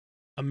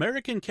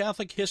American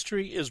Catholic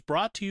History is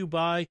brought to you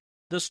by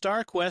the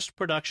Star Quest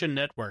Production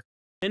Network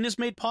and is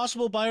made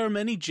possible by our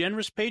many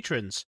generous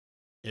patrons.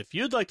 If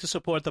you'd like to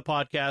support the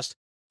podcast,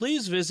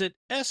 please visit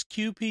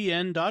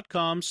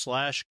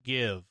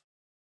sqpn.com/give.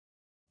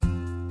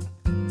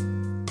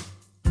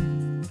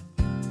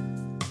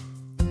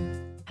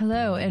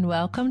 Hello and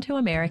welcome to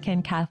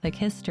American Catholic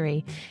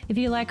History. If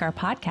you like our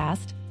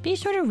podcast, be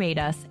sure to rate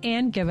us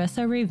and give us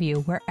a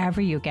review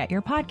wherever you get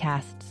your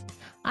podcasts.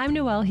 I'm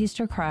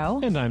Noëlle Crowe.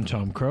 And I'm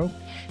Tom Crowe.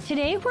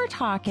 Today we're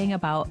talking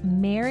about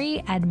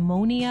Mary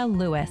Edmonia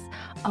Lewis,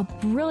 a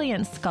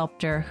brilliant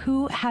sculptor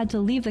who had to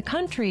leave the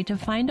country to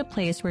find a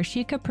place where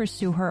she could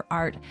pursue her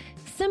art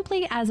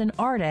simply as an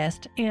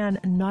artist and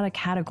not a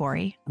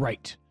category.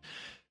 Right.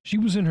 She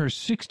was in her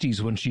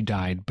 60s when she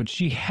died, but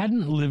she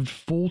hadn't lived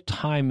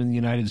full-time in the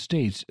United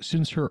States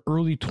since her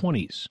early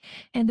 20s.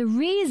 And the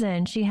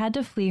reason she had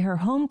to flee her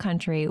home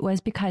country was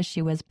because she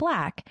was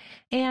Black,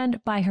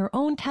 and by her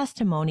own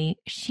testimony,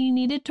 she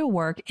needed to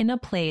work in a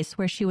place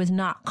where she was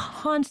not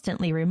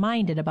constantly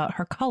reminded about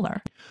her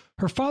color.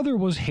 Her father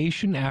was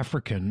Haitian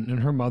African,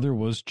 and her mother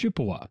was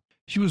Chippewa.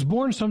 She was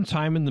born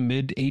sometime in the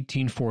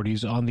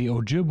mid-1840s on the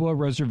Ojibwa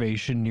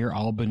Reservation near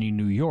Albany,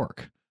 New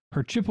York.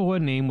 Her Chippewa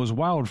name was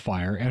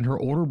Wildfire, and her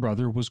older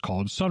brother was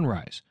called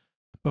Sunrise.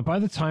 But by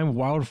the time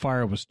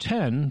Wildfire was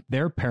 10,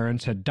 their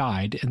parents had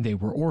died and they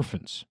were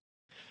orphans.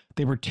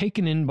 They were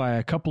taken in by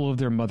a couple of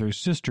their mother's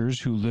sisters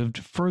who lived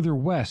further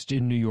west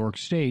in New York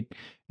State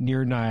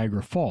near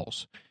Niagara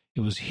Falls.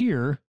 It was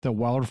here that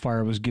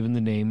Wildfire was given the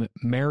name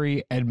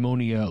Mary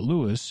Edmonia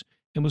Lewis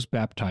and was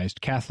baptized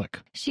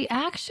Catholic. She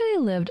actually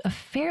lived a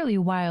fairly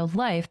wild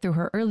life through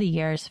her early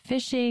years,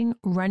 fishing,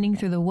 running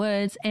through the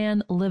woods,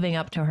 and living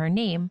up to her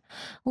name.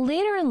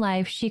 Later in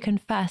life, she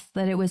confessed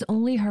that it was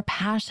only her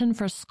passion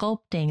for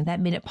sculpting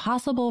that made it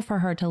possible for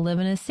her to live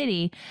in a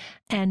city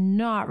and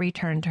not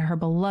return to her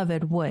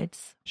beloved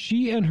woods.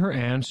 She and her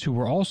aunts, who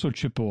were also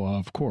Chippewa,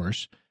 of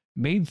course,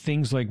 made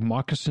things like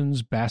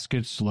moccasins,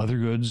 baskets, leather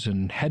goods,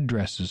 and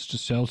headdresses to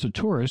sell to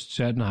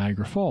tourists at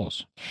Niagara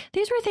Falls.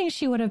 These were things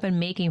she would have been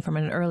making from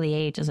an early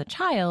age as a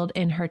child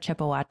in her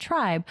Chippewa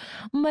tribe,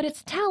 but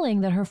it's telling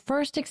that her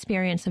first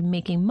experience of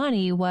making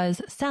money was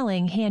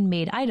selling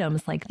handmade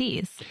items like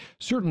these.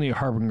 Certainly a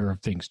harbinger of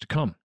things to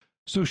come.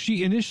 So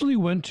she initially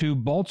went to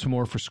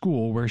Baltimore for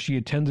school, where she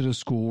attended a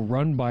school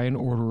run by an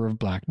order of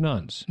Black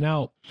nuns.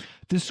 Now,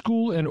 this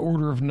school and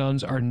order of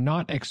nuns are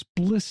not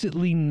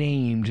explicitly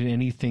named in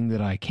anything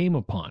that I came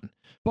upon,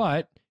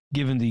 but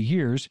given the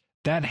years,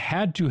 that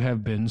had to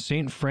have been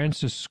St.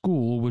 Francis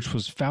School, which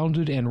was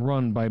founded and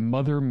run by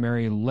Mother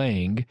Mary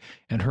Lang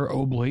and her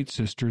Oblate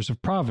Sisters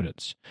of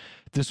Providence.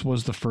 This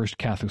was the first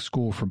Catholic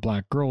school for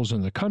Black girls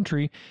in the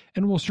country,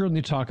 and we'll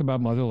certainly talk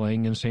about Mother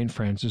Lang and St.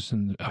 Francis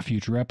in a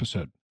future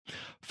episode.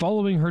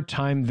 Following her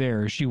time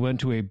there, she went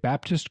to a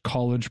Baptist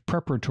college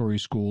preparatory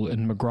school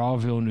in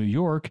McGrawville, New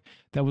York,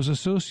 that was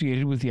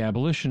associated with the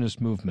abolitionist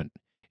movement.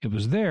 It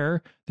was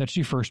there that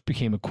she first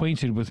became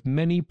acquainted with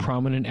many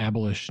prominent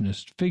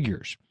abolitionist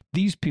figures.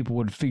 These people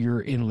would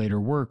figure in later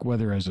work,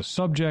 whether as a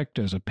subject,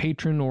 as a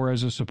patron, or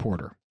as a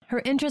supporter.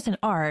 Her interest in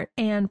art,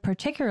 and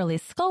particularly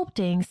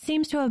sculpting,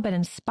 seems to have been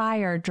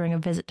inspired during a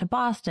visit to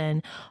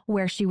Boston,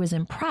 where she was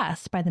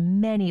impressed by the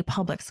many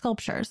public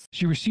sculptures.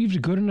 She received a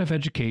good enough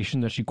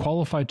education that she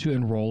qualified to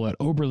enroll at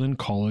Oberlin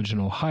College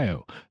in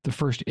Ohio, the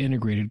first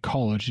integrated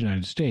college in the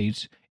United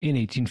States, in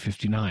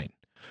 1859.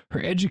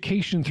 Her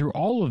education through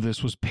all of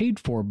this was paid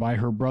for by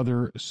her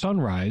brother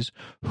Sunrise,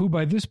 who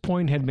by this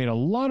point had made a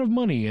lot of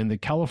money in the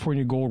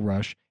California gold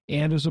rush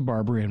and as a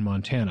barber in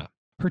Montana.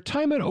 Her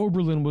time at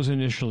Oberlin was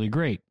initially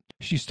great.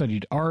 She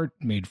studied art,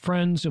 made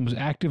friends, and was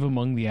active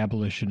among the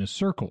abolitionist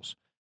circles.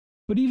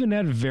 But even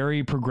at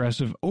very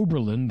progressive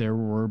Oberlin, there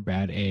were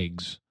bad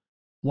eggs.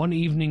 One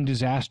evening,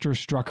 disaster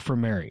struck for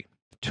Mary.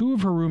 Two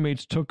of her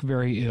roommates took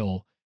very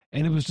ill,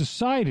 and it was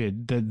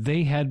decided that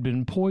they had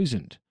been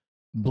poisoned.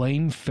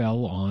 Blame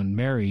fell on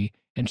Mary,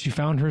 and she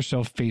found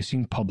herself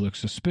facing public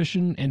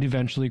suspicion and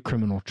eventually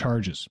criminal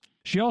charges.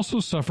 She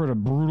also suffered a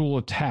brutal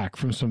attack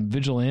from some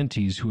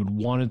vigilantes who had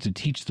wanted to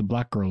teach the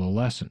Black girl a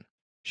lesson.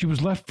 She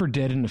was left for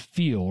dead in a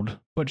field,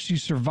 but she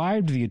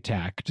survived the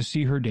attack to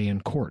see her day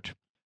in court.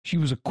 She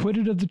was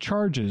acquitted of the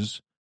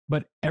charges,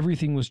 but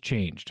everything was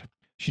changed.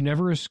 She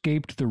never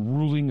escaped the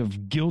ruling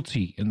of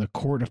guilty in the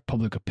court of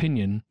public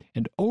opinion,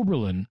 and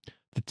Oberlin,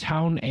 the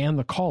town and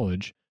the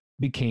college,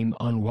 became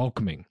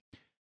unwelcoming.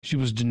 She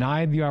was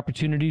denied the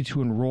opportunity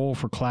to enroll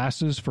for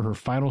classes for her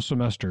final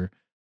semester,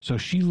 so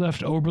she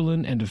left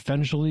Oberlin and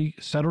eventually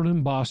settled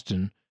in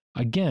Boston,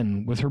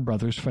 again with her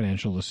brother's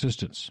financial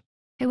assistance.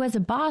 It was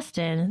in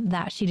Boston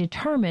that she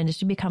determined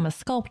to become a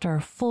sculptor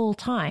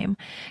full-time.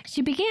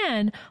 She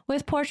began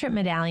with portrait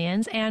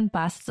medallions and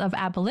busts of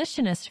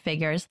abolitionist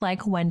figures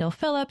like Wendell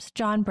Phillips,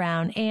 John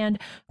Brown, and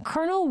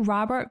Colonel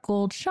Robert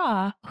Gould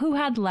Shaw, who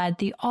had led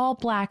the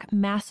all-black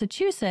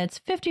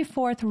Massachusetts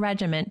 54th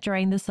Regiment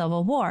during the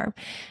Civil War.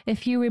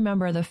 If you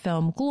remember the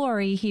film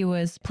Glory, he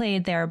was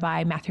played there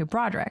by Matthew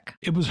Broderick.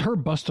 It was her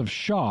bust of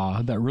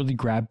Shaw that really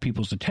grabbed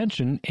people's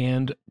attention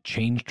and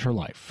changed her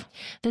life.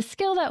 The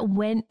skill that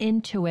went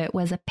into it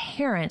was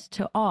apparent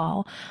to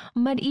all,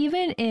 but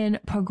even in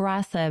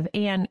progressive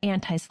and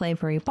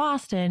anti-slavery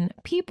Boston,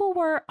 people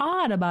were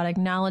odd about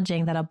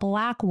acknowledging that a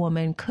Black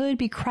woman could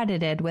be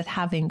credited with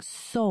having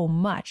so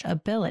much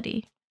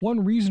ability.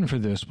 One reason for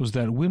this was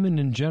that women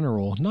in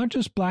general, not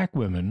just Black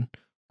women,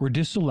 were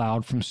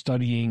disallowed from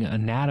studying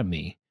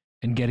anatomy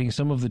and getting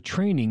some of the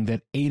training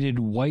that aided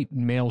white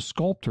male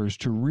sculptors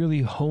to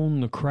really hone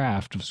the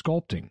craft of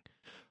sculpting.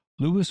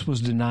 Lewis was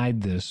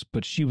denied this,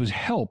 but she was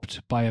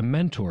helped by a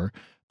mentor,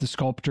 the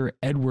sculptor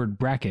Edward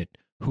Brackett,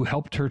 who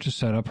helped her to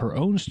set up her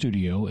own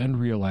studio and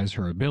realize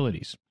her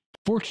abilities.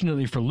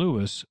 Fortunately for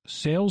Lewis,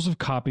 sales of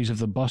copies of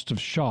the bust of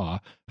Shaw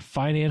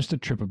financed a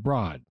trip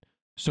abroad.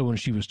 So when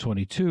she was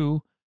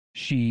 22,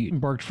 she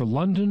embarked for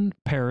London,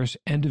 Paris,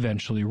 and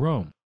eventually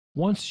Rome.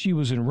 Once she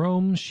was in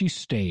Rome, she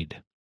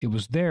stayed. It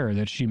was there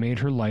that she made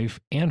her life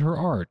and her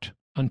art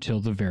until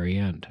the very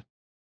end.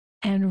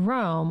 And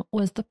Rome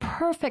was the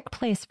perfect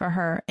place for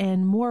her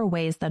in more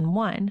ways than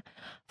one.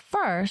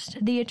 First,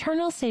 the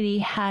Eternal City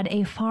had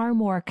a far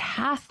more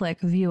Catholic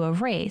view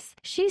of race.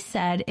 She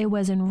said it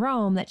was in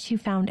Rome that she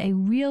found a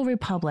real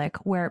republic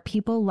where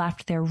people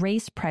left their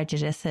race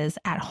prejudices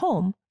at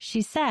home.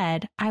 She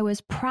said, "I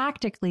was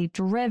practically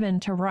driven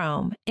to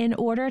Rome in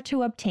order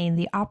to obtain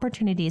the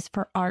opportunities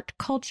for art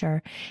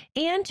culture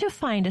and to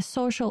find a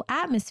social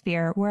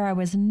atmosphere where I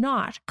was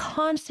not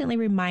constantly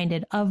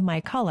reminded of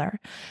my color.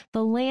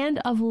 The land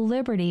of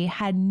liberty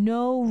had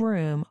no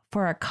room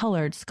for a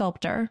colored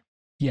sculptor."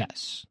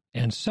 Yes,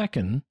 and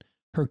second,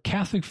 her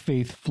Catholic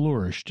faith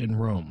flourished in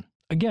Rome.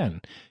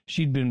 Again,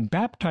 she'd been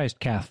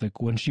baptized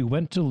Catholic when she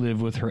went to live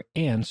with her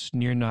aunts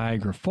near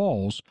Niagara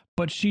Falls,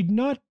 but she'd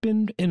not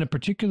been in a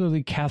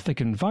particularly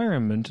Catholic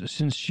environment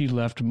since she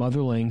left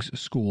Mother Lang's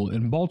school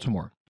in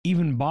Baltimore.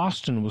 Even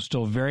Boston was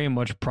still very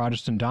much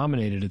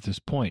Protestant-dominated at this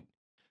point.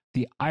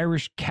 The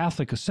Irish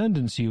Catholic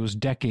ascendancy was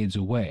decades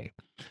away.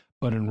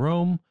 But in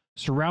Rome,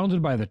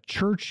 surrounded by the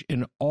church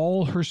in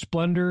all her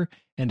splendor,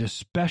 and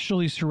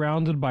especially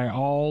surrounded by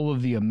all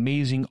of the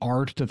amazing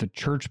art that the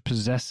church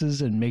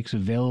possesses and makes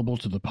available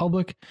to the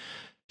public,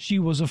 she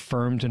was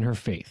affirmed in her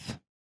faith.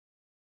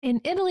 In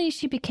Italy,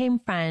 she became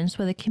friends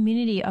with a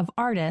community of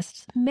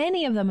artists,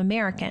 many of them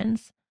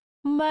Americans,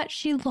 but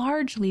she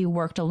largely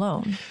worked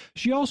alone.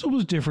 She also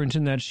was different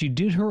in that she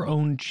did her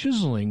own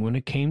chiseling when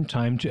it came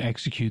time to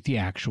execute the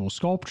actual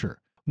sculpture.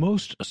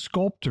 Most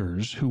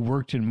sculptors who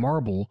worked in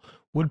marble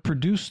would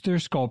produce their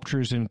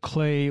sculptures in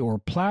clay or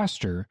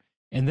plaster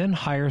and then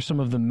hire some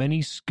of the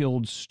many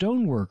skilled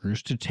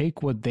stoneworkers to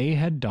take what they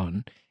had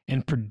done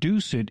and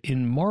produce it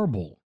in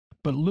marble.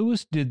 But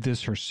Lewis did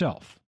this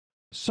herself.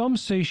 Some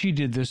say she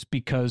did this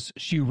because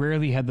she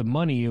rarely had the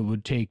money it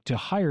would take to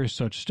hire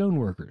such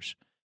stoneworkers.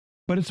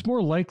 But it's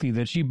more likely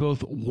that she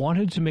both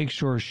wanted to make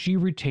sure she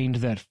retained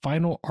that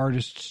final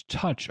artist's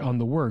touch on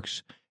the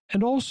works,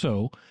 and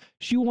also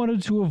she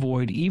wanted to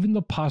avoid even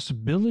the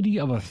possibility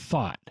of a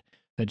thought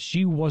that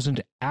she wasn't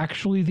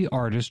actually the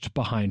artist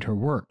behind her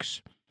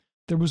works.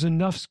 There was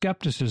enough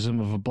skepticism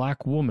of a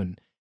Black woman,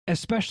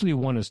 especially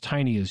one as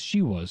tiny as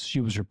she was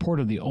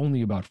reportedly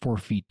only about 4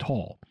 feet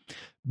tall,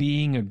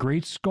 being a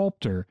great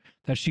sculptor,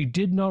 that she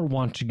did not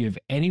want to give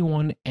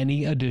anyone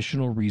any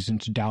additional reason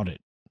to doubt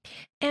it.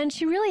 And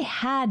she really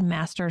had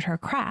mastered her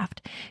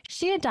craft.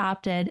 She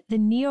adopted the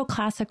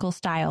neoclassical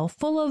style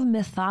full of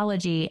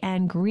mythology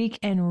and Greek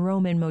and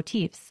Roman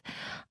motifs.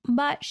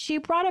 But she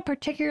brought a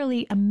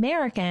particularly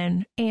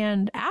American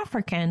and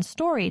African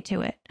story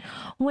to it.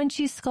 When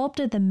she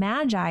sculpted the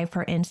Magi,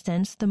 for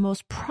instance, the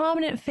most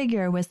prominent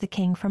figure was the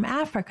king from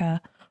Africa,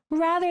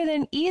 rather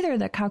than either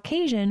the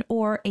Caucasian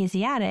or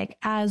Asiatic,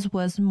 as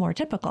was more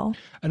typical.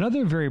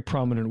 Another very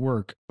prominent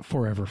work,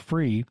 Forever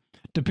Free,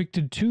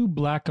 depicted 2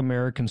 Black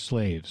American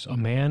slaves, a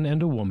man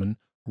and a woman,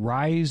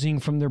 rising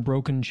from their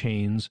broken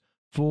chains,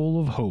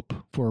 full of hope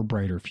for a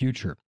brighter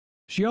future.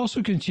 She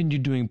also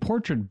continued doing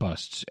portrait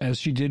busts, as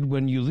she did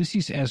when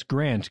Ulysses S.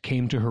 Grant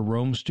came to her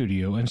Rome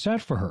studio and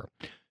sat for her.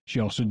 She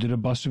also did a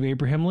bust of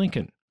Abraham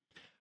Lincoln.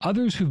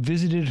 Others who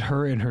visited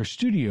her in her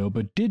studio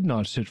but did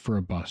not sit for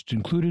a bust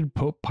included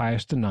Pope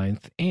Pius IX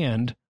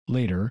and,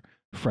 later,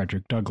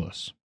 Frederick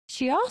Douglass.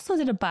 She also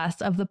did a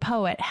bust of the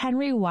poet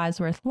Henry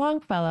Wadsworth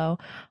Longfellow,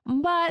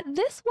 but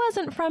this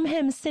wasn't from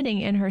him sitting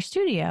in her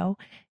studio.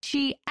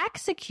 She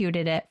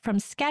executed it from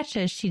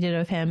sketches she did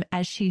of him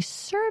as she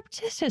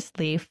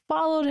surreptitiously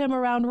followed him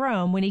around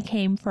Rome when he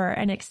came for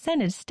an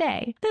extended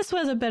stay. This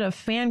was a bit of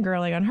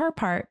fangirling on her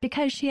part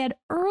because she had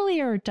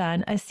earlier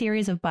done a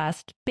series of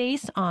busts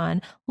based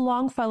on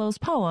Longfellow's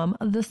poem,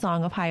 The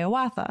Song of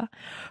Hiawatha.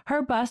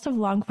 Her bust of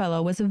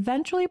Longfellow was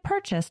eventually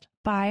purchased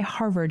by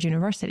Harvard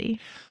University.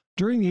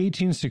 During the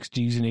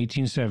 1860s and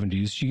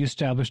 1870s, she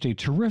established a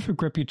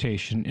terrific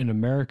reputation in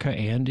America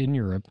and in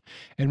Europe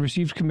and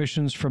received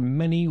commissions from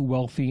many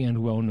wealthy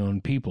and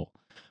well-known people.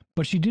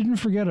 But she didn't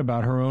forget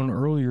about her own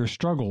earlier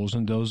struggles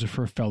and those of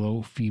her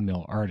fellow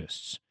female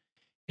artists.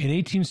 In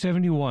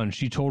 1871,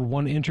 she told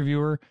one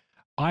interviewer,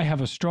 "I have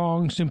a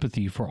strong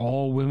sympathy for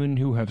all women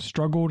who have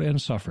struggled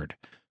and suffered.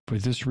 For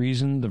this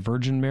reason, the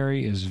Virgin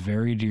Mary is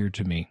very dear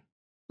to me."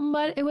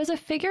 But it was a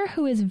figure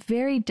who is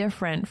very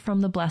different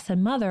from the Blessed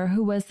Mother,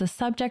 who was the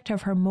subject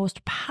of her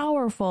most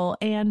powerful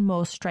and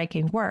most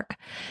striking work.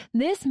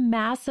 This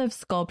massive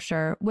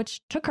sculpture,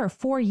 which took her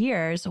 4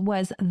 years,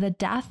 was The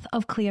Death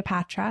of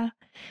Cleopatra.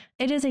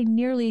 It is a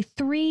nearly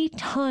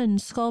 3-ton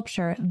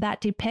sculpture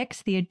that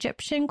depicts the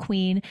Egyptian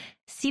queen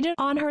seated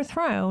on her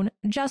throne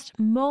just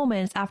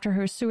moments after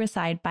her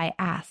suicide by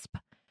asp.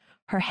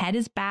 Her head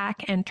is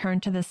back and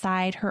turned to the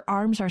side. Her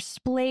arms are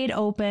splayed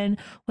open,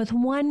 with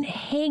one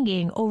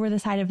hanging over the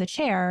side of the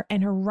chair,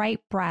 and her right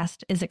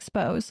breast is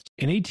exposed.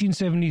 In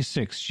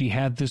 1876, she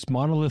had this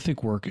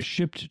monolithic work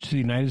shipped to the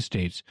United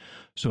States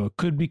so it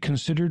could be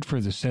considered for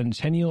the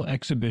Centennial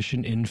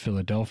Exhibition in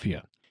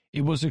Philadelphia.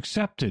 It was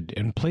accepted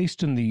and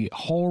placed in the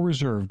hall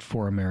reserved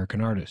for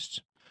American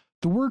artists.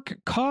 The work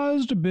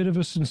caused a bit of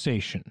a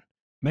sensation.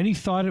 Many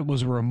thought it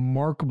was a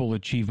remarkable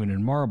achievement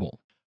in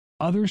marble.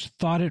 Others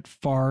thought it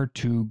far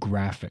too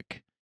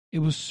graphic. It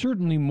was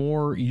certainly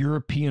more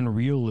European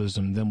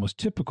realism than was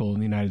typical in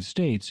the United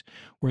States,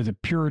 where the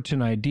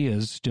Puritan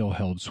ideas still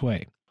held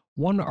sway.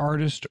 One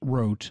artist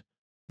wrote,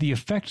 "The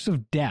effects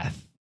of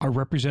death are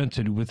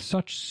represented with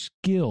such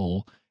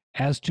skill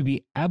as to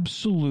be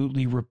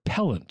absolutely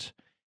repellent,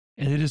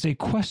 and it is a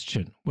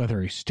question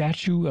whether a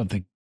statue of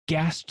the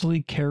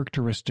ghastly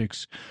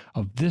characteristics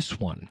of this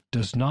one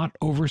does not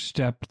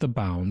overstep the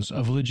bounds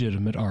of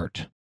legitimate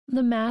art."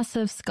 The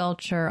massive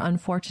sculpture,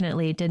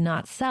 unfortunately, did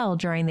not sell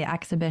during the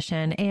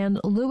exhibition, and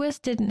Lewis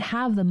didn't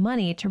have the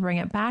money to bring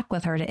it back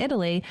with her to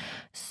Italy,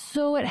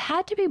 so it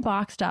had to be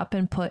boxed up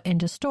and put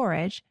into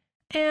storage.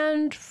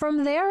 And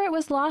from there, it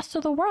was lost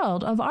to the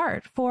world of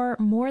art for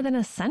more than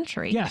a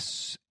century.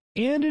 Yes,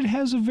 and it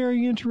has a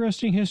very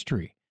interesting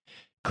history.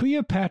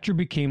 Cleopatra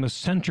became a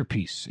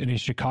centerpiece in a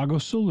Chicago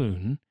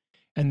saloon,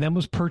 and then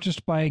was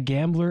purchased by a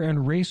gambler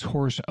and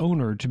racehorse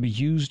owner to be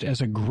used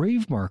as a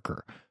grave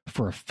marker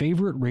for a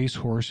favorite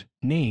racehorse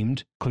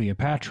named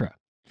Cleopatra.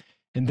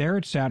 And there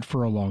it sat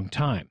for a long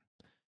time.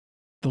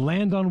 The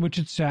land on which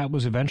it sat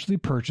was eventually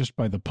purchased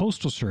by the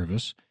Postal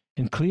Service,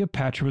 and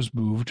Cleopatra was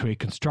moved to a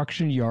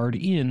construction yard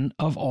in,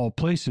 of all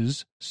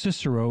places,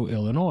 Cicero,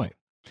 Illinois.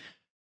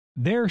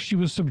 There she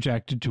was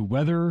subjected to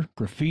weather,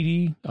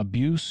 graffiti,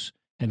 abuse,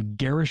 and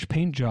garish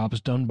paint jobs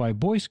done by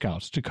Boy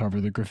Scouts to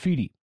cover the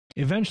graffiti.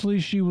 Eventually,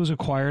 she was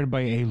acquired by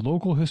a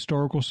local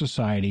historical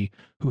society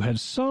who had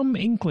some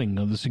inkling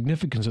of the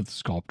significance of the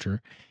sculpture,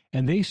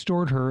 and they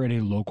stored her in a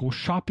local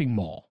shopping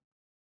mall.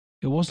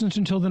 It wasn't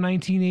until the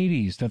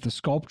 1980s that the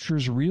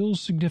sculpture's real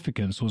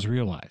significance was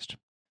realized.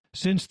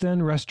 Since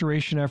then,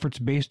 restoration efforts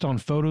based on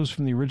photos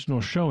from the original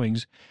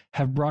showings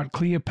have brought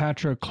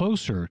Cleopatra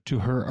closer to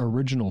her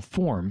original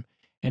form,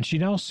 and she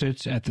now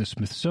sits at the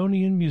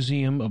Smithsonian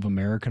Museum of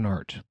American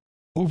Art.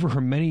 Over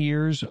her many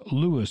years,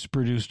 Lewis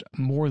produced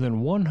more than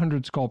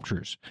 100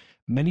 sculptures.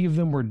 Many of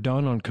them were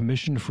done on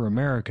commission for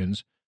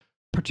Americans,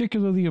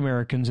 particularly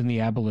Americans in the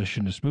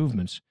abolitionist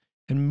movements,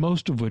 and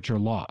most of which are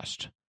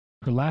lost.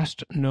 Her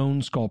last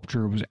known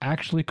sculpture was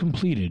actually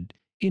completed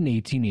in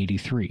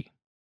 1883.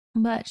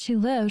 But she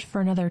lived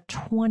for another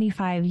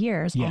 25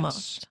 years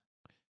almost.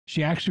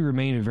 She actually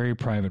remained a very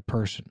private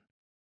person.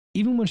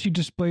 Even when she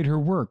displayed her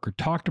work or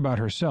talked about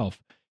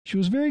herself, she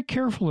was very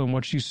careful in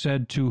what she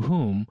said to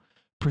whom,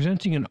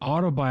 presenting an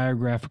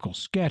autobiographical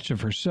sketch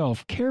of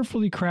herself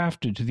carefully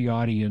crafted to the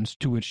audience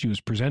to which she was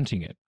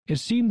presenting it. It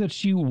seemed that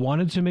she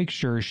wanted to make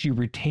sure she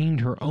retained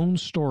her own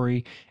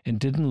story and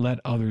didn't let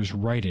others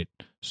write it,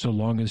 so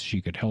long as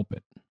she could help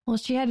it. Well,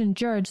 she had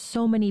endured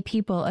so many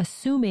people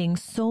assuming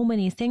so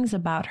many things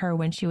about her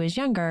when she was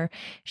younger,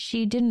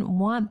 she didn't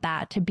want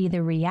that to be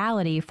the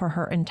reality for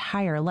her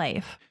entire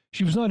life.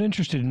 She was not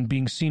interested in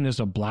being seen as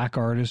a black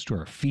artist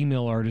or a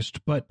female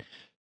artist, but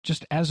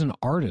just as an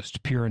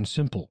artist, pure and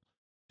simple.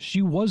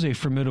 She was a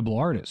formidable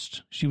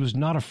artist. She was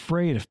not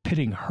afraid of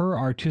pitting her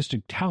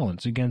artistic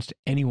talents against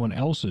anyone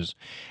else's,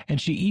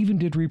 and she even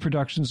did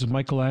reproductions of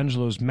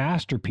Michelangelo's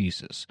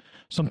masterpieces,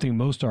 something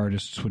most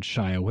artists would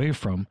shy away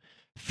from,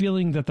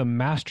 feeling that the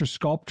master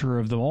sculptor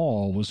of them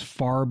all was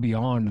far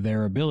beyond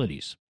their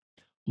abilities.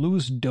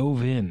 Lewis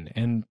dove in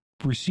and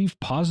received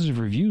positive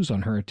reviews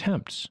on her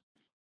attempts.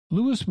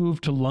 Lewis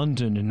moved to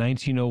London in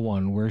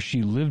 1901, where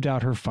she lived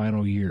out her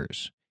final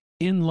years.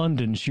 In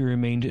London, she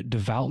remained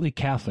devoutly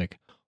Catholic,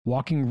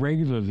 walking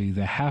regularly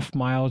the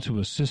half-mile to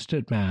assist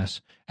at Mass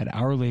at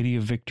Our Lady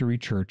of Victory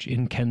Church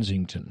in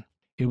Kensington.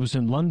 It was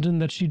in London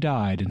that she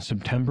died in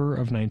September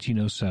of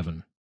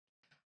 1907.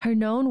 Her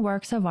known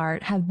works of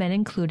art have been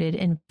included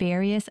in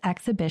various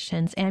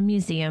exhibitions and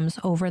museums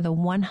over the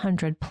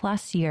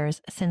 100-plus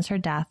years since her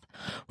death,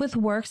 with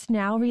works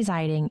now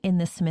residing in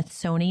the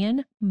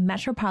Smithsonian,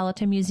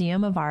 Metropolitan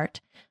Museum of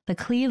Art, the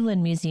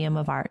Cleveland Museum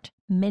of Art,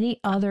 many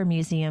other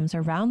museums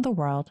around the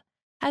world,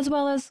 as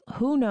well as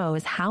who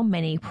knows how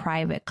many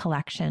private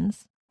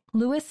collections.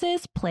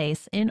 Lewis's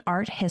place in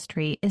art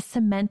history is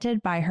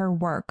cemented by her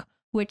work,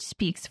 which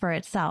speaks for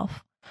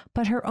itself.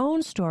 But her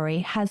own story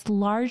has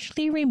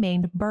largely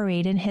remained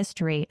buried in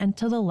history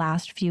until the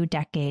last few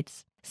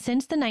decades.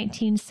 Since the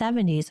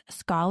 1970s,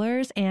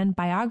 scholars and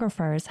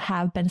biographers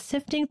have been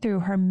sifting through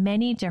her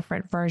many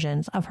different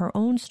versions of her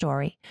own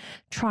story,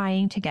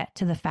 trying to get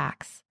to the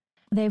facts.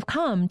 They've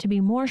come to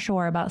be more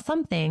sure about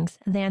some things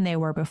than they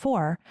were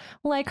before,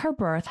 like her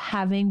birth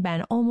having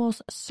been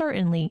almost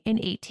certainly in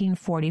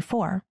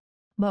 1844.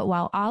 But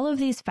while all of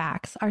these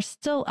facts are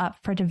still up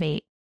for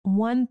debate,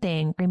 one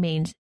thing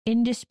remains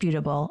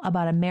indisputable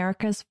about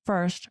America's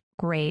first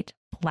great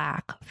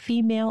Black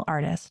female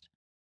artist.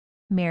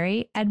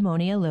 Mary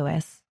Edmonia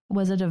Lewis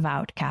was a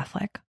devout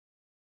Catholic.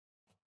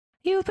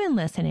 You've been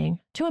listening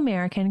to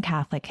American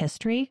Catholic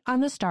History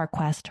on the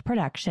StarQuest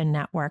Production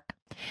Network.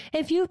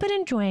 If you've been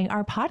enjoying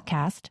our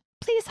podcast,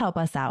 please help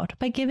us out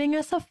by giving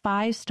us a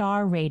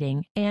 5-star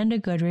rating and a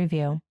good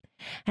review.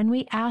 And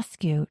we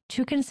ask you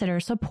to consider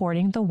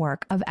supporting the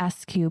work of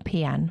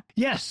SQPN.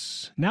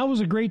 Yes, now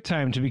is a great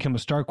time to become a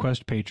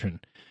StarQuest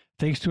patron.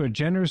 Thanks to a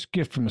generous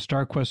gift from a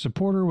StarQuest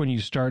supporter when you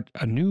start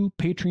a new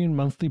Patreon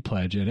monthly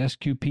pledge at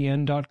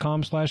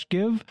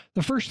sqpn.com/give,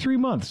 the first 3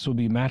 months will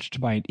be matched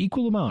by an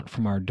equal amount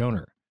from our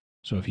donor.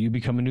 So if you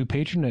become a new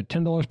patron at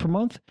 $10 per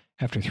month,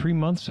 after 3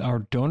 months, our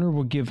donor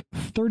will give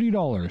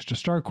 $30 to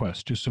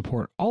StarQuest to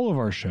support all of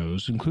our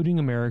shows, including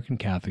American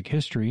Catholic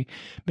History,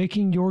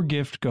 making your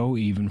gift go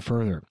even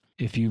further.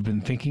 If you've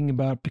been thinking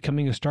about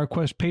becoming a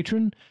StarQuest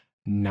patron,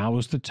 now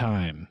is the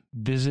time.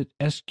 Visit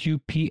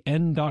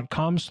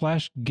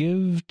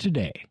sqpn.com/give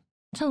today.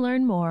 To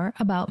learn more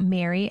about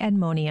Mary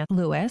Edmonia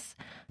Lewis,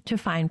 to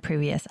find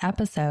previous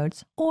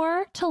episodes,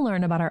 or to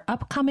learn about our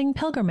upcoming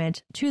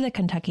pilgrimage to the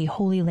Kentucky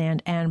Holy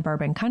Land and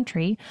Bourbon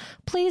Country,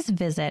 please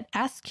visit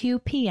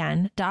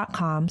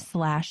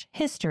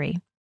sqpn.com/history.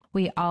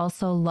 We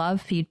also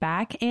love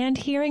feedback and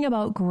hearing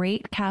about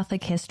great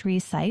Catholic history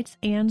sites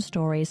and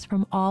stories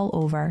from all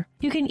over.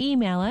 You can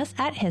email us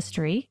at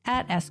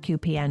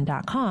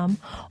history@sqpn.com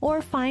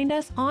or find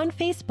us on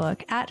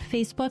Facebook at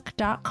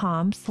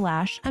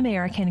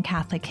facebook.com/American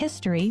Catholic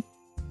History,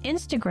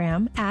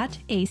 Instagram at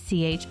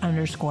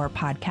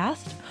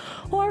ACH_podcast,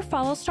 or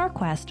follow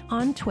StarQuest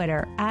on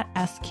Twitter at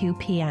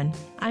SQPN.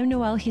 I'm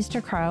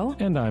Noëlle Crowe.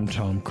 And I'm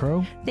Tom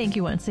Crowe. Thank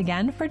you once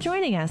again for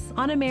joining us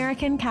on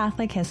American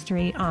Catholic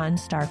History on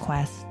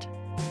StarQuest.